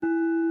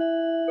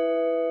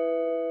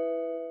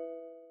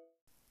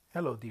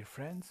Hello, dear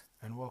friends,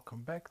 and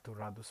welcome back to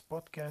Radu's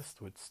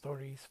podcast with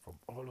stories from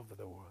all over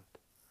the world.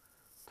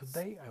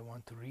 Today, I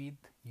want to read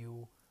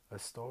you a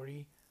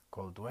story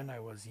called When I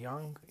Was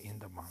Young in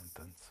the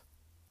Mountains.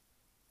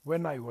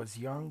 When I was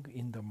young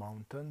in the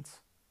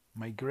mountains,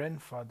 my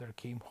grandfather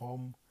came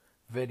home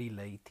very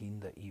late in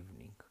the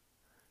evening.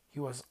 He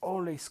was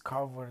always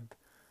covered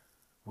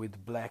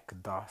with black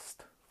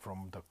dust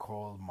from the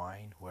coal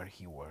mine where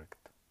he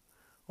worked.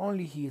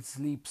 Only his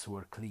lips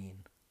were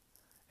clean,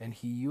 and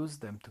he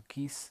used them to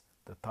kiss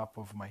the top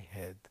of my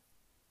head.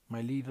 My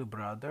little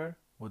brother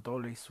would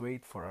always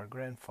wait for our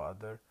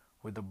grandfather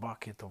with a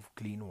bucket of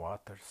clean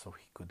water so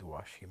he could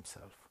wash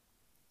himself.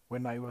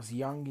 When I was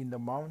young in the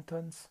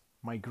mountains,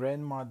 my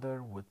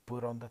grandmother would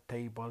put on the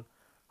table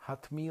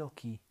hot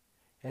milky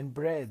and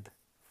bread,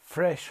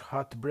 fresh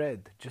hot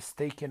bread just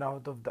taken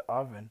out of the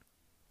oven.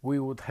 We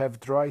would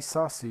have dry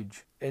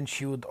sausage, and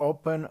she would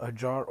open a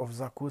jar of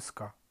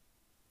zakuska.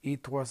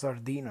 It was our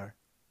dinner.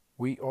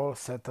 We all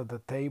sat at the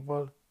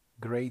table,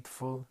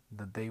 grateful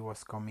the day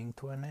was coming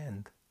to an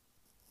end.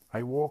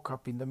 I woke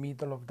up in the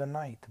middle of the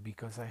night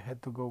because I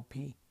had to go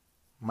pee.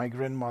 My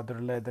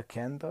grandmother lit a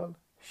candle,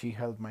 she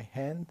held my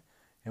hand,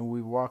 and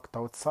we walked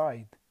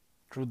outside.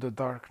 Through the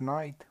dark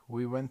night,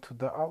 we went to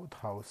the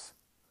outhouse.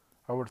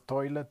 Our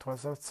toilet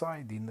was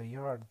outside in the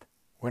yard.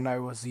 When I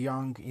was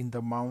young in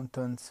the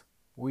mountains,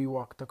 we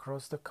walked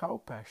across the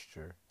cow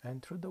pasture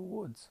and through the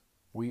woods.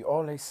 We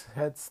always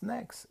had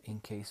snacks in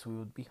case we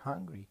would be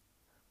hungry,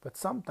 but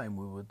sometimes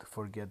we would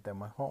forget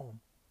them at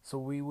home, so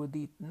we would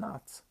eat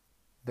nuts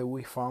that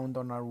we found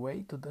on our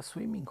way to the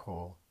swimming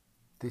hole.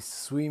 This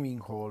swimming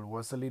hole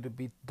was a little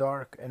bit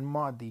dark and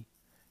muddy,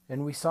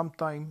 and we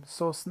sometimes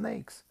saw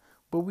snakes,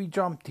 but we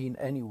jumped in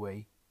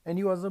anyway, and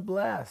it was a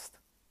blast.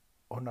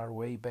 On our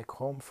way back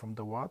home from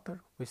the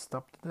water, we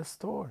stopped at the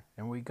store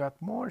and we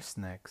got more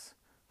snacks,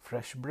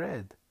 fresh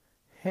bread,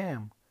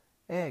 ham,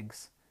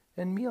 eggs,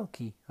 and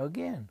milky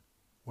again.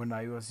 When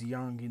I was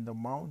young in the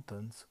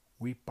mountains,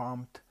 we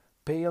pumped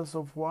pails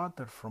of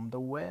water from the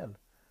well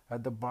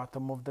at the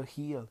bottom of the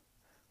hill.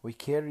 We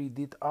carried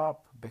it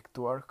up back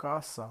to our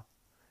casa,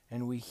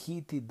 and we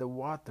heated the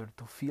water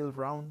to fill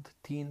round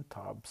tin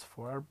tubs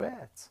for our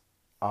baths.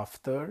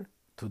 After,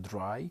 to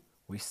dry,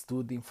 we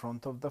stood in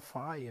front of the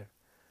fire,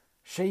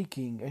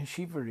 shaking and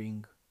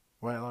shivering,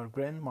 while our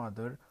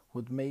grandmother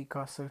would make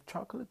us a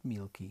chocolate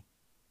milky.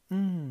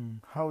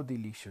 How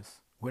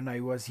delicious. When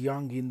I was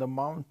young in the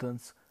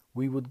mountains,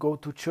 we would go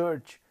to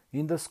church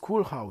in the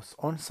schoolhouse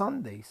on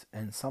Sundays,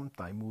 and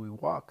sometimes we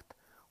walked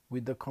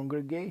with the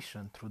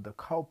congregation through the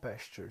cow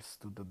pastures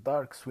to the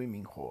dark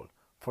swimming hole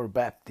for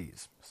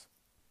baptisms.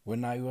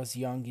 When I was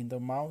young in the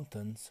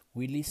mountains,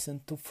 we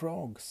listened to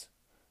frogs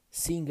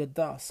sing at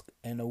dusk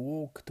and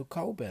awoke to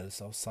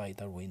cowbells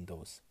outside our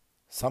windows.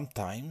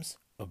 Sometimes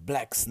a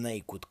black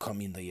snake would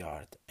come in the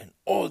yard, and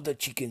all the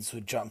chickens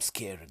would jump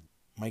scared.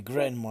 My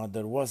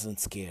grandmother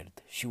wasn't scared.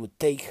 She would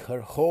take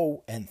her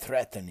hoe and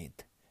threaten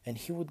it, and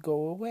he would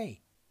go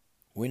away.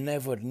 We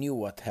never knew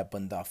what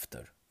happened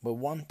after, but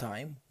one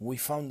time we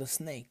found a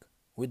snake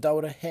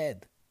without a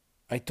head.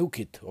 I took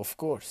it, of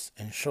course,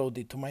 and showed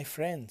it to my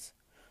friends.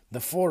 The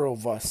four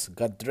of us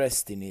got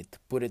dressed in it,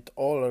 put it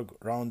all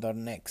around our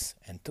necks,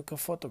 and took a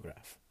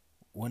photograph.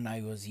 When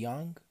I was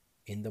young,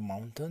 in the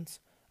mountains,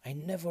 I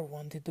never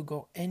wanted to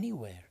go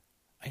anywhere.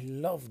 I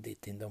loved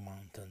it in the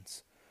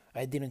mountains.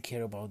 I didn't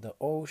care about the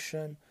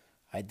ocean.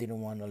 I didn't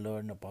want to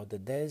learn about the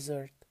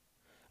desert.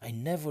 I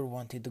never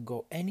wanted to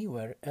go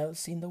anywhere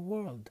else in the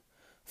world,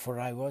 for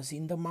I was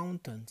in the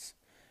mountains,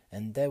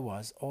 and that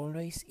was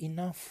always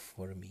enough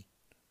for me.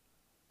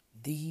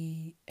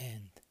 The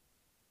end.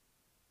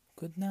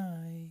 Good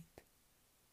night.